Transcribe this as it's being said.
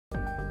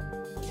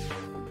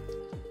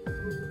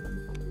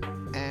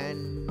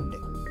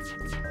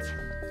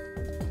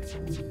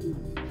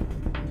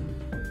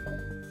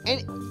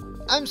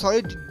I'm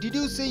sorry, did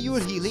you say you were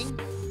healing?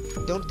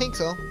 Don't think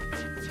so.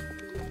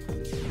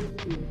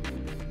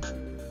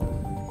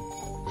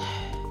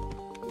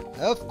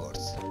 Of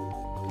course.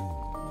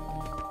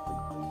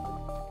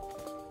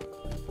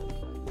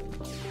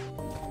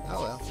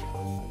 Oh well.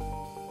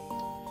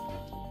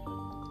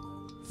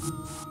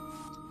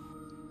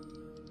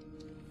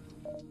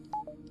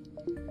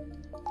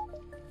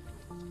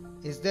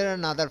 Is there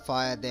another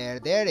fire there?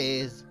 There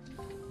is.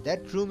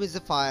 That room is a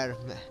fire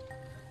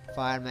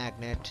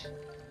magnet.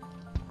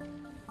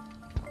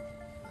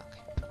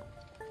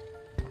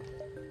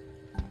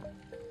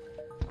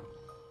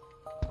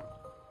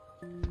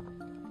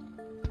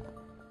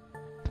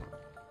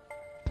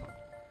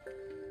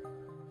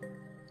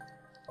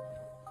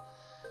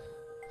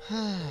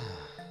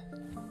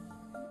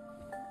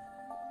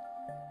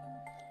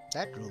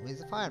 That room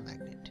is a fire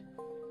magnet.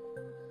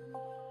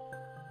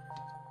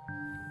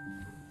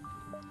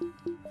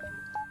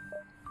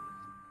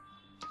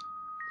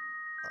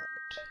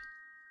 Alright.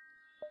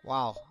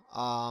 Wow.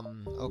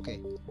 Okay.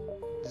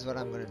 This is what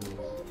I'm gonna do.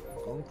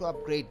 I'm going to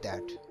upgrade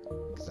that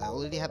because I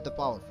already have the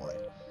power for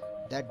it.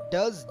 That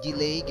does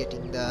delay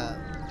getting the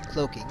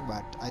cloaking,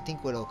 but I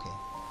think we're okay.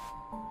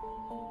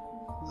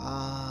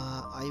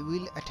 I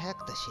will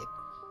attack the ship.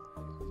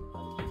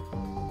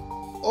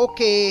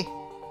 Okay.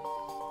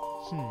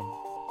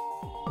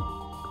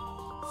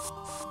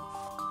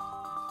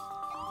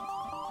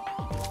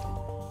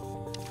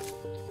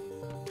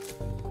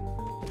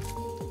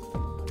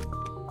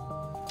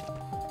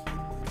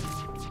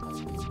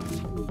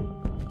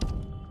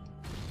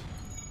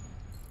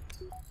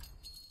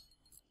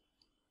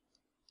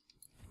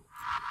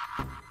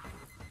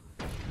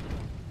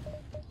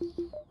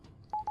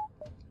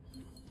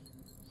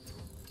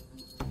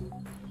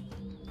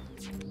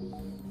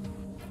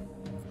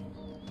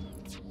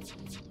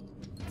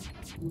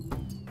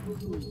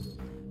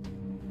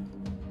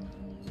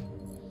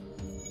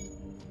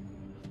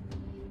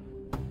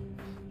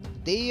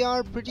 They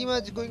are pretty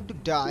much going to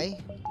die.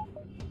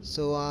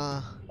 So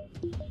how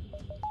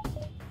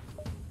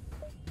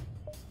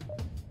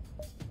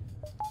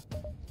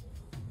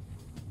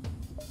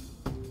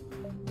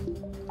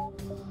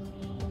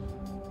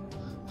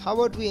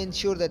about we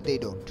ensure that they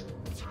don't?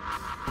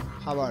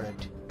 How about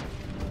it?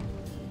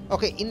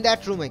 Okay, in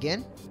that room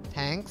again.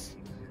 Thanks.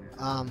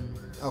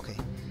 Okay.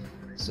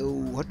 So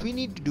what we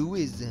need to do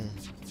is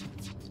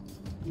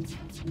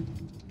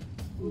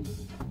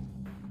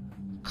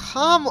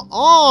come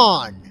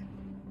on!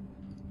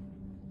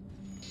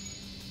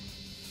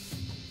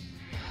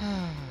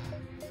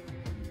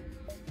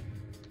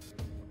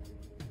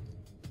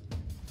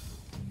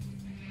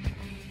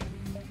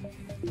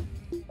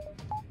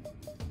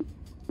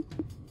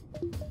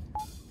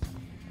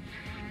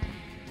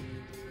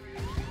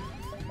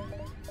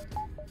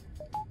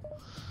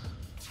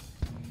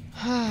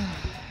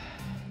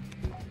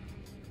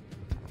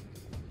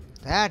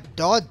 That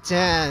dodge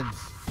chance.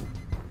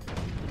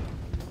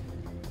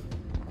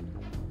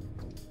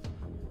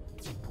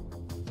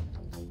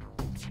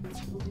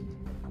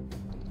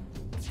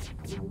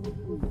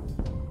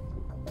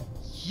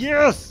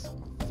 Yes!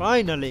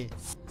 Finally!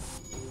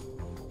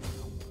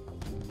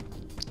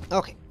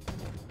 Okay.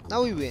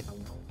 Now we win.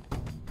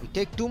 We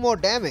take 2 more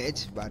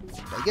damage, but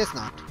I guess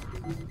not.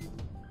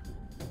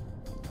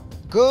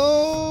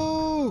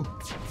 Go!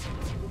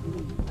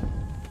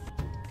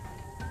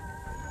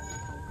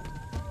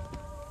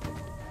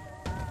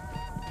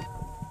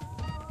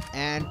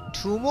 And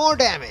 2 more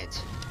damage.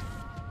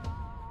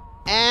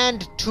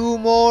 And 2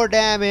 more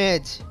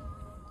damage.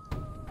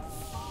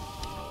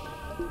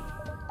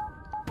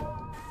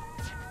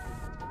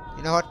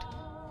 You know what?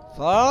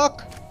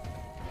 Fuck.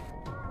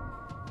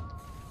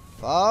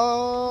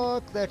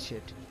 Fuck that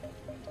shit.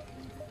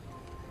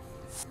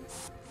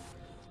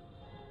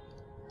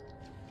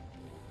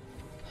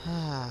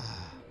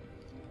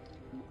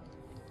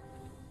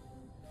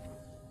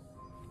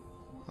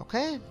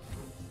 Okay.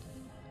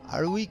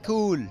 Are we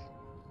cool?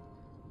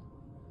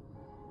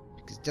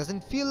 Because it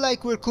doesn't feel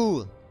like we're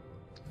cool.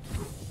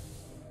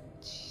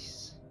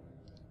 Jeez.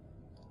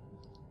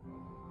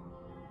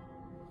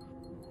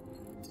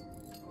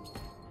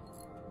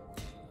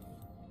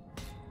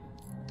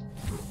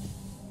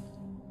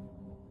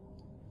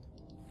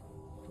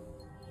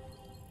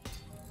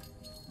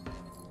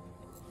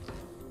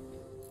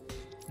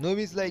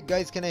 Noemi's like,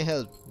 guys, can I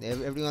help?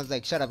 Everyone's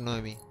like, shut up,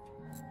 Noemi.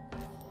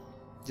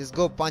 Just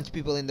go punch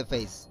people in the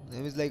face.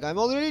 Noemi's like, I'm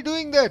already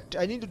doing that.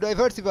 I need to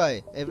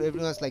diversify.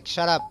 Everyone's like,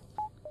 shut up.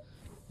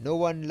 No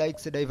one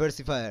likes a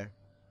diversifier.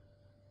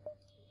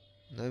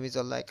 Noemi's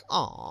all like,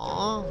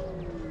 aww,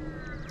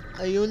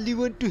 I only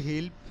want to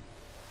help.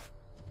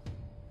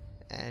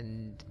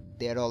 And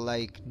they're all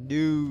like, no,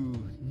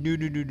 no,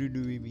 no, no, no,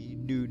 Noemi,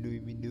 no,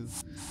 Noemi, no.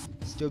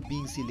 Stop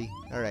being silly.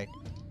 Alright.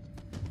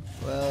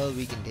 Well,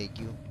 we can take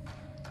you.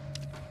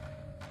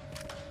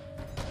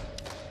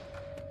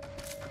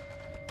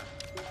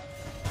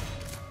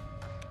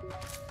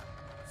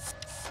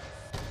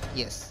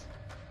 Yes.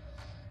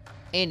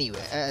 Anyway,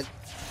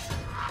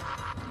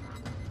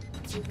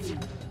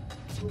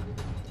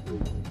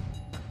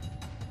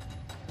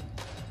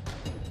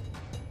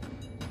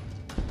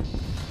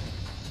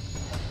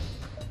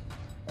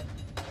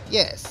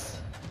 Yes.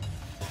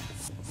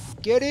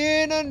 Get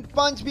in and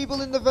punch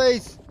people in the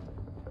face.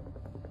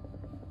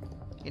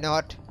 You know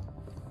what?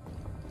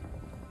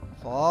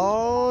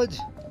 Forge.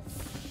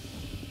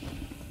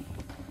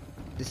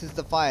 This is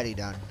the fiery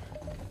done.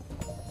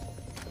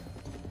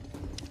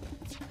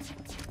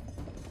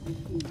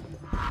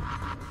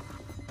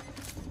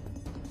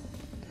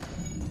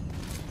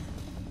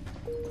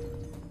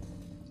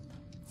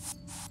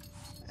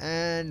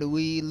 And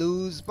we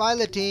lose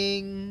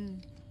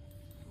piloting.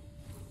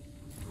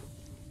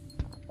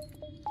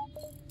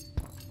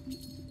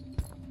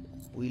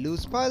 We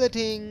lose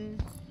piloting.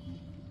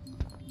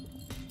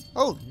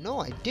 Oh no,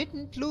 I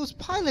didn't lose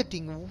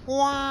piloting.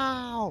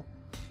 Wow.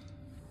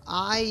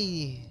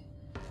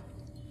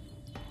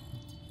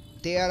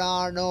 There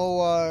are no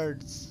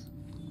words.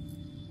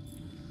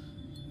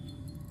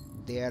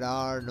 There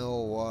are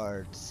no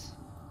words.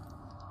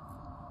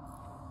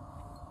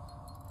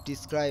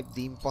 Describe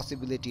the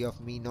impossibility of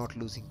me not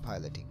losing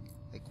piloting.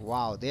 Like,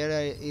 wow,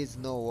 is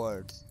no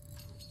words.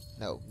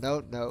 No,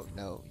 no, no,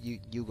 no.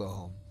 You go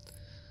home.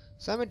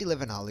 So I'm at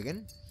 11 hull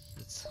again.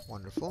 That's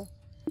wonderful.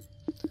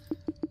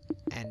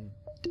 And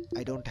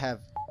I don't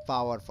have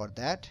power for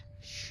that.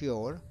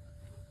 Sure.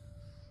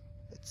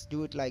 Let's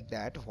do it like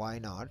that. Why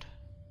not?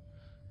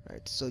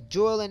 Right. So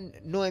Joel and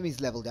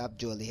Noemi's leveled up.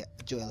 Joel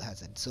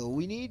hasn't. So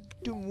we need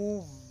to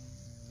move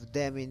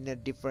them in a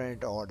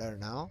different order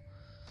now.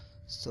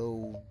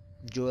 So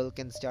Joel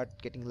can start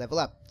getting level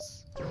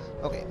ups.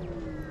 Okay.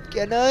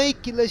 Can I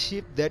kill a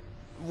ship that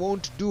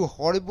won't do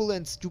horrible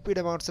and stupid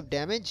amounts of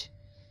damage?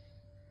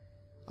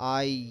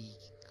 Oh,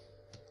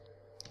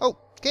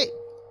 okay.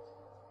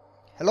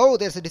 Hello,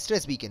 there's a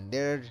distress beacon.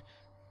 There are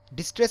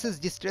distresses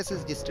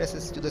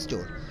to the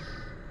store.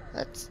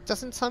 That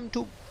doesn't sound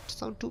too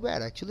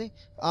bad actually.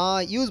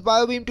 Use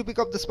biobeam to pick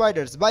up the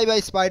spiders. Bye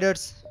bye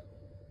spiders.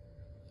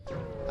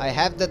 I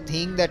have the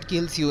thing that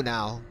kills you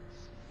now.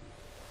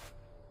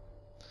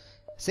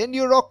 Send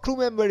your rock crew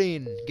member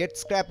in. Get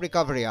scrap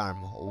recovery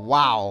arm.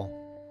 Wow.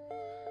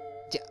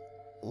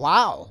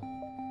 Wow.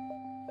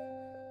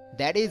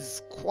 That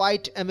is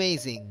quite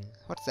amazing.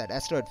 What's that?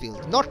 Asteroid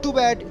field. Not too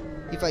bad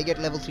if I get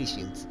level 3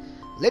 shields.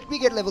 Let me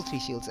get level 3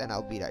 shields and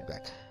I'll be right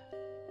back.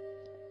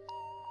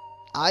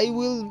 I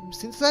will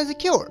synthesize a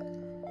cure.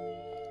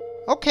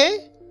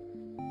 Okay.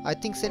 I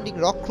think sending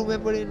rock crew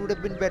member in would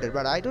have been better,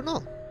 but I don't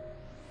know.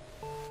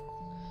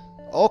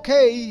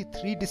 Okay,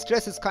 3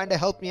 distresses kinda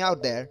helped me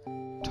out there.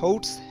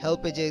 Totes,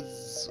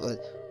 helpages.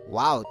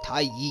 Wow,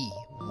 Tai Yi.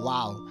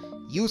 Wow.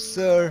 You,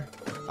 sir,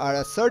 are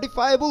a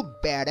certifiable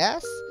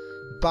badass,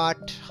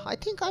 but I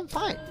think I'm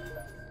fine.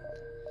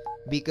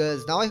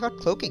 Because now I got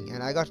cloaking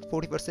and I got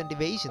 40%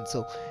 evasion,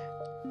 so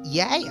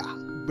yeah,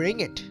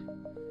 bring it.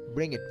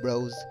 Bring it,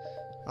 bros.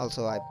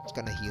 Also, I'm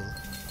gonna heal.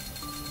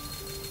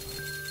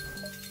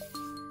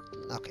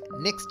 Okay,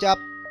 next up,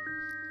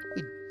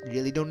 we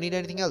really don't need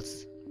anything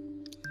else.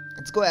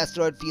 Let's go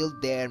asteroid field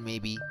there,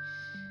 maybe.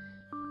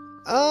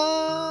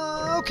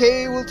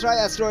 Okay, we'll try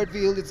asteroid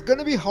field. It's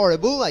gonna be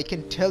horrible, I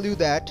can tell you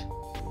that.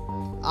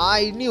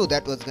 I knew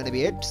that was gonna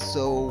be it,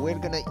 so we're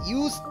gonna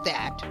use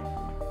that.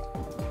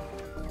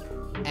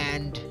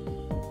 And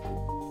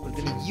we're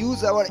gonna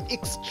use our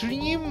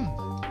extreme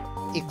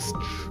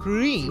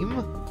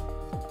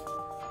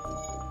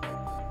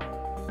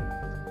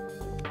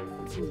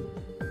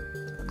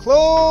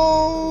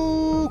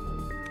cloak.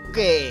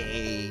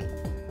 Okay.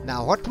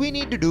 Now what we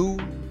need to do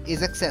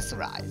is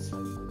accessorize.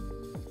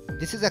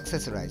 This is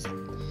accessorizing.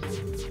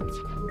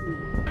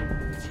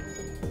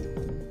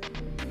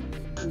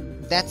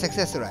 That's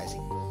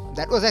accessorizing.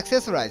 That was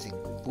accessorizing.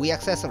 We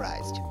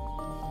accessorized.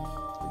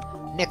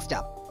 Next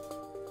up.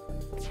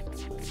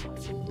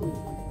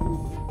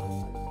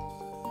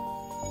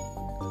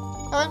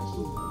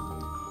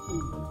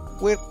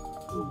 We're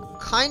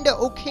kinda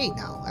okay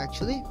now,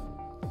 actually.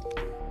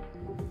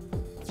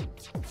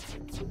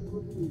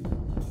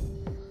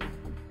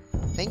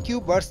 Thank you,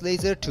 Burst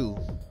Laser 2.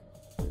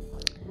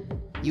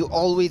 You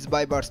always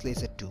buy Burst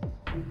Laser 2.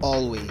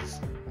 Always.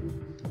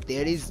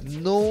 There is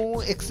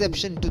no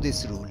exception to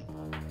this rule.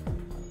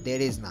 There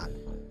is none.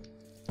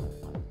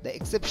 The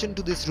exception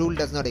to this rule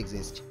does not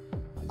exist.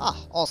 Ah,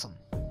 awesome.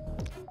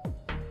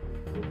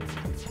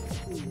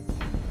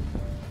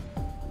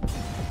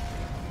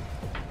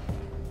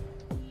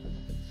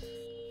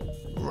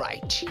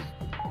 Right.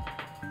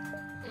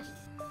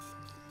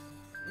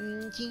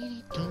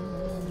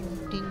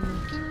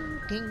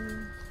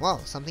 Wow,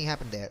 something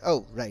happened there.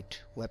 Oh,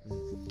 right.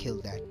 Weapon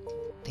killed that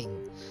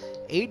thing.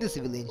 Aid the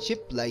civilian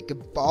ship like a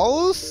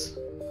boss.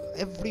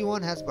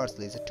 Everyone has burst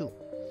laser too.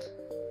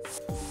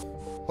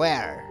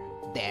 Where?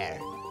 There.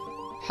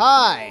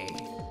 Hi.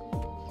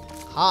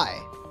 Hi.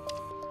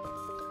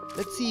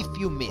 Let's see if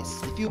you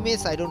miss. If you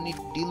miss, I don't need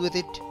to deal with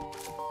it.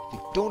 If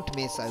you don't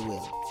miss, I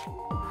will.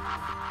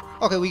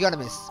 Okay, we got a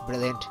miss.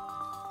 Brilliant.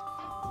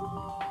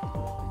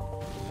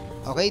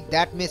 Okay,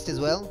 that missed as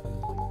well.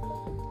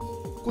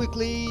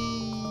 Quickly.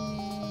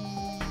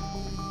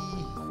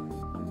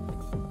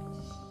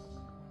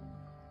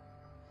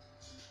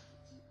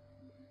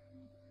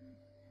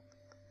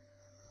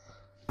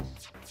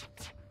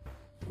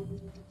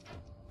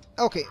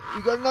 Okay,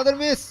 we got another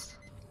miss.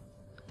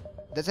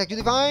 That's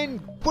actually fine.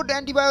 Put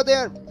antibio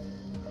there.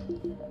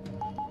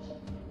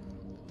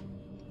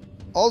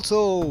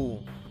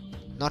 Also,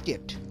 not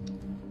yet.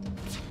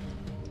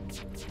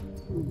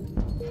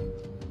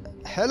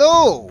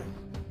 Hello.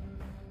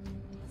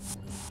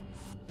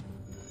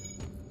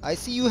 I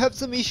see you have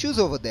some issues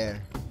over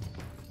there.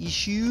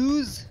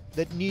 Issues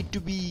that need to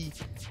be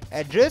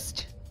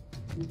addressed.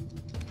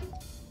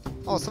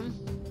 Awesome.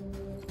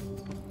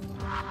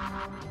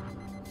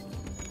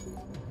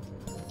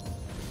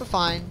 We're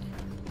fine.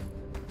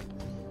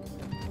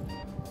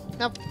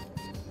 Nope.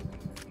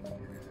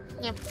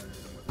 Yep.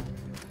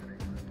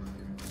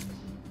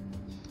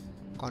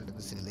 Gone to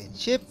the civilian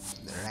ship.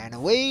 Ran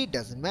away.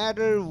 Doesn't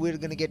matter. We're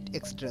gonna get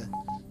extra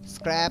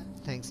scrap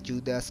thanks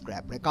to the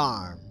scrap wreck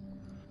arm.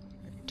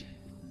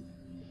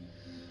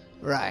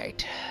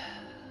 Right.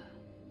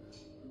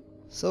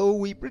 So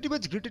we pretty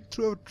much gritted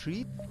through our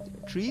treat.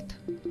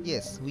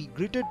 Yes, we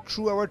gritted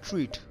through our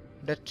treat.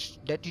 That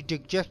is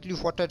exactly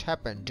what had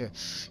happened.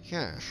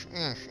 Yes.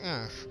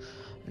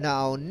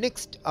 Now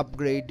next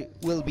upgrade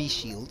will be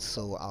shields,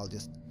 so I'll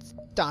just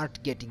start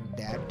getting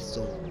that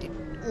so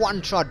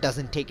one shot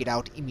doesn't take it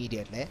out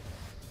immediately.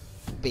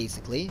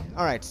 Basically.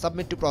 Alright,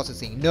 submit to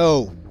processing.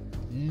 No.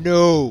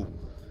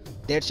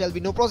 There shall be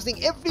no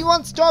processing.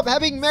 Everyone stop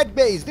having med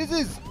base. This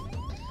is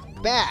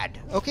bad.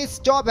 Okay,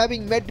 stop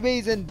having med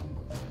base and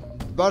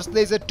burst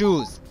laser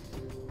 2s.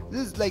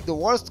 This is like the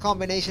worst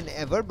combination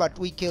ever, but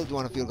we killed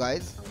one of you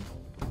guys.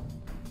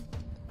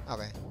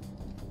 Okay.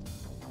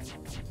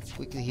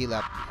 Quickly heal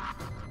up.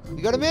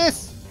 We got a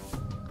miss!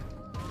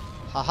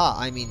 Haha,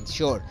 I mean,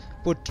 sure.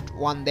 Put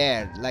one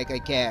there, like I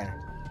care.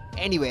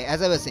 Anyway,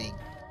 as I was saying.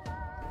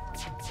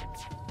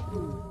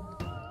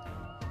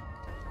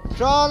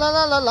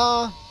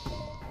 Tra-la-la-la-la.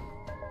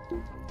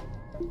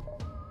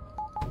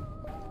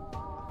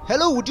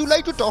 Hello, would you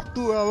like to talk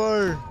to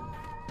our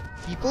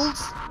peoples?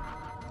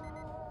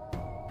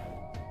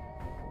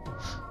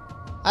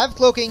 I have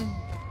cloaking.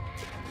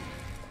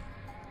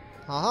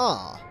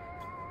 Haha.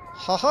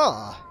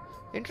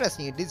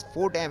 Interesting, it is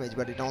 4 damage,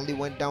 but it only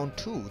went down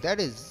 2. That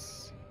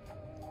is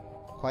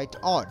quite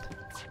odd.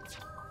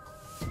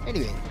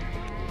 Anyway,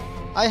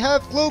 I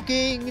have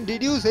cloaking.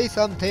 Did you say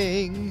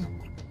something?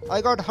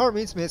 I got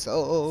Hermes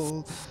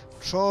missile.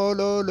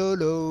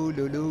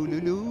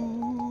 Tra-lo-lo-lo-lo-lo-lo-lo.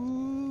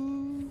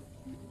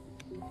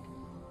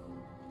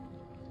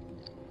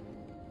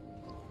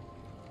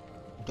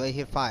 Do I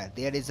hear fire?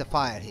 There is a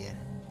fire here.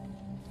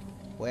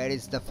 Where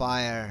is the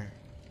fire?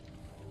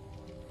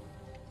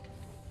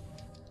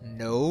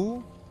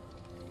 No.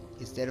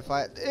 Is there a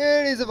fire?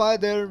 There is a fire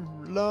there.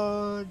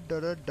 La da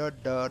da da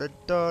da da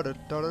da da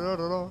da da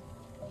da.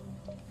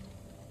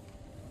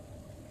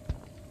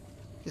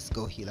 Just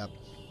go heal up.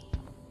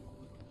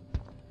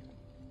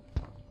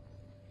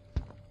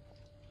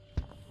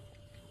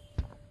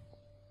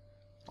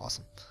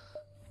 Awesome.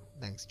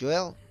 Thanks,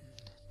 Joel.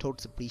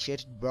 Totes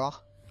appreciated, brah.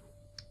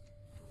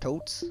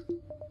 Totes.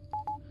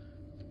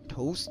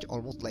 Toast,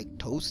 almost like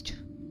toast.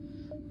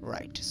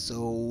 Right,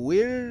 so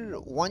we're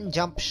 1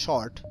 jump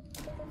short,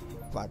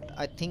 but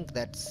I think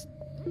that's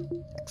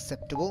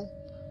acceptable.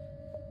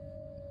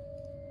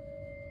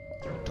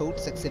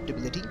 Toad's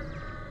acceptability.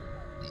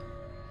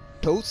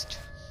 Toast.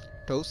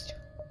 Go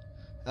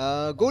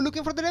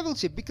looking for the rebel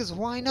ship, because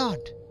why not?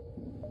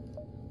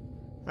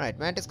 Right,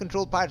 mantis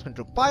control, pirate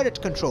control. Pirate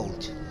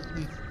controlled.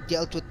 We've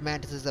dealt with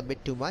mantises a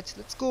bit too much.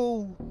 Let's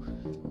go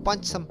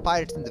punch some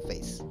pirates in the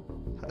face.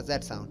 How does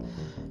that sound?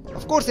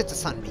 Of course it's a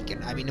sun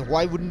beacon. I mean,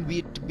 why wouldn't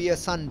it be a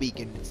sun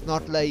beacon? It's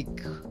not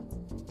like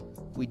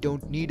we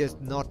don't need a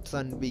not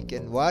sun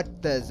beacon.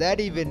 What does that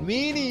even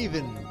mean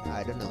even?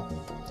 I don't know.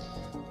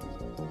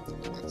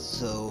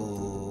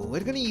 So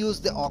we're gonna use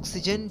the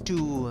oxygen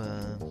to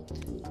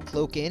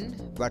cloak in,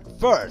 but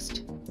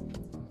first,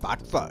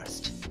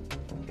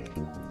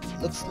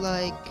 looks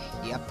like,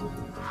 yep,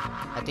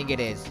 I think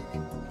it is.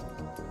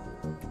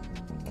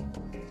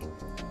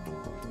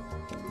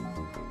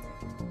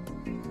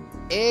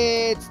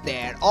 It's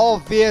there.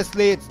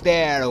 Obviously it's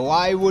there.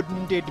 Why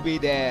wouldn't it be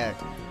there?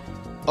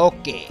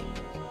 Okay.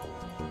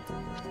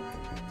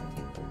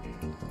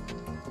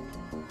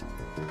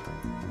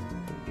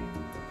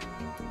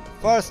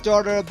 First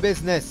order of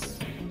business.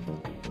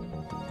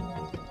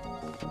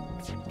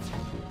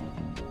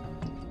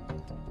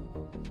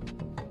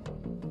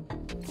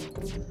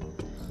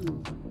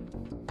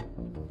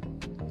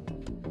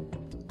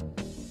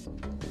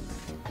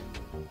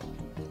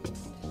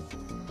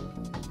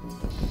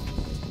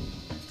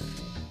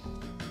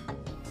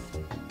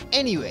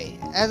 Anyway,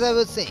 as I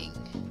was saying,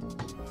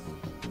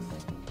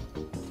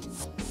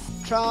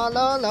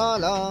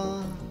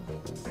 tra-la-la-la.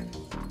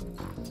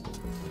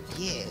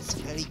 Yes,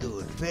 very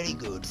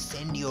good.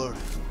 Send your...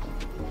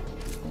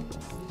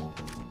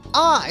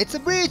 Ah, it's a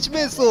breach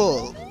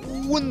missile!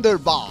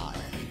 Wunderbar!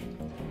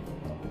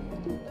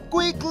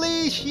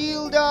 Quickly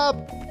shield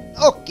up!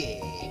 Okay.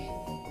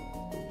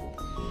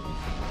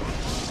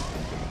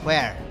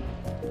 Where?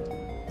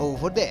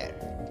 Over there.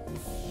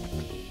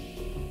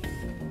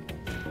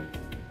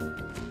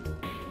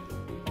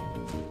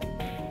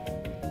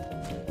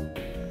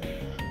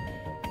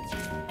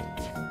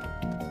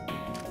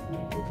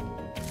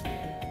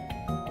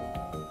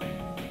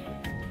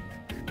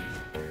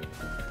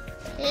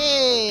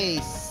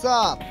 What's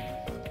up?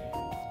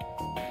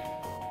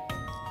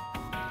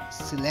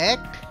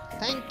 Select.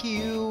 Thank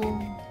you.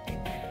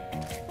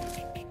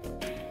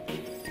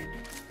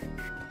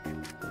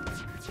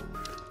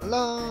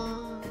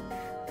 Hello.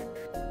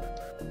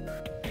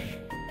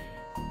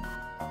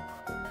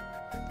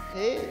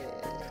 Hey.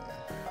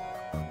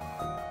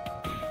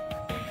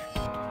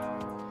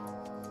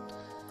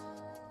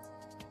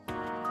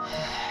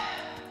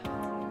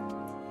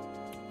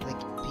 Like,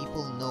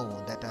 people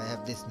know that I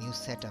have this new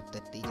setup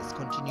that they just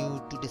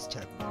continue to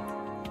disturb me.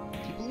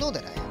 People know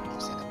that I have a new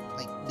setup.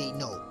 Like, they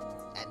know.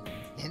 And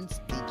hence,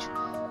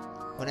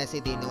 when I say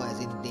they know, as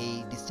in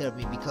they disturb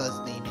me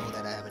because they know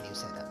that I have a new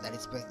setup. That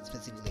is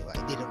specifically why.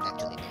 They don't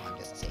actually know. I'm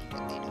just saying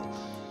that they do.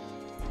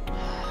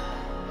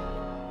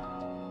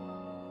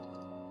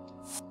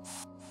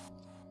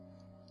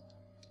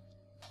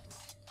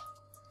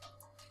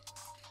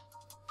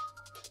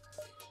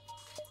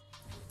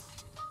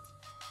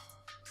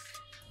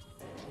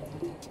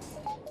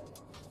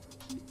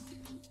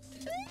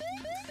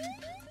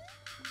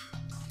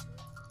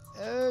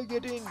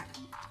 Get in.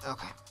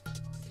 Okay.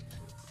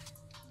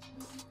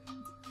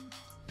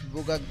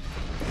 Boga.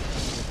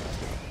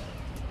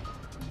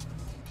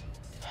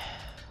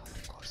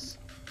 Of course.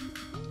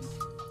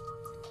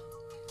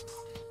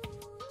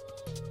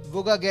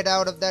 Boga, get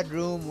out of that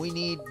room. We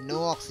need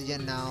no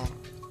oxygen now.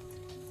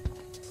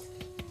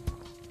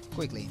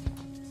 Quickly.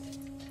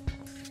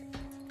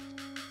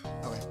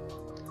 Okay.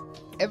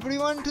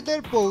 Everyone to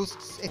their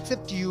posts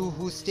except you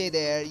who stay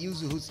there. You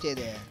who stay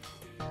there.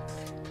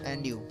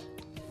 And you.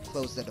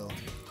 Close the door.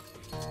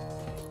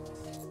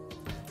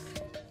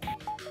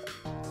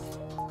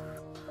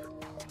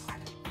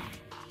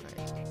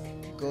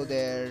 Right. Go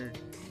there.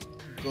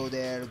 Go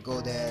there. Go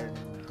there.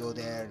 Go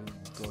there.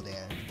 Go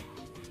there.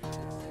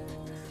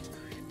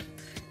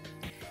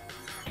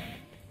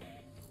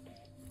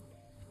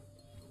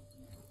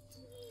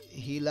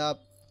 Heal up.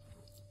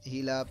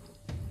 Heal up.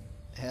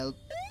 Help.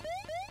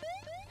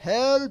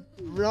 Help!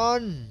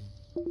 Run!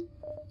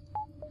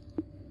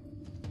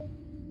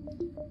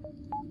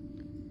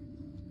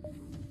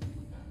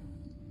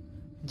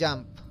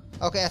 Jump.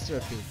 Okay,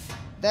 asteroid field.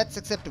 That's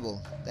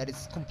acceptable. That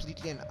is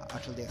completely and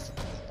utterly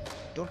acceptable.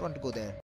 Don't want to go there.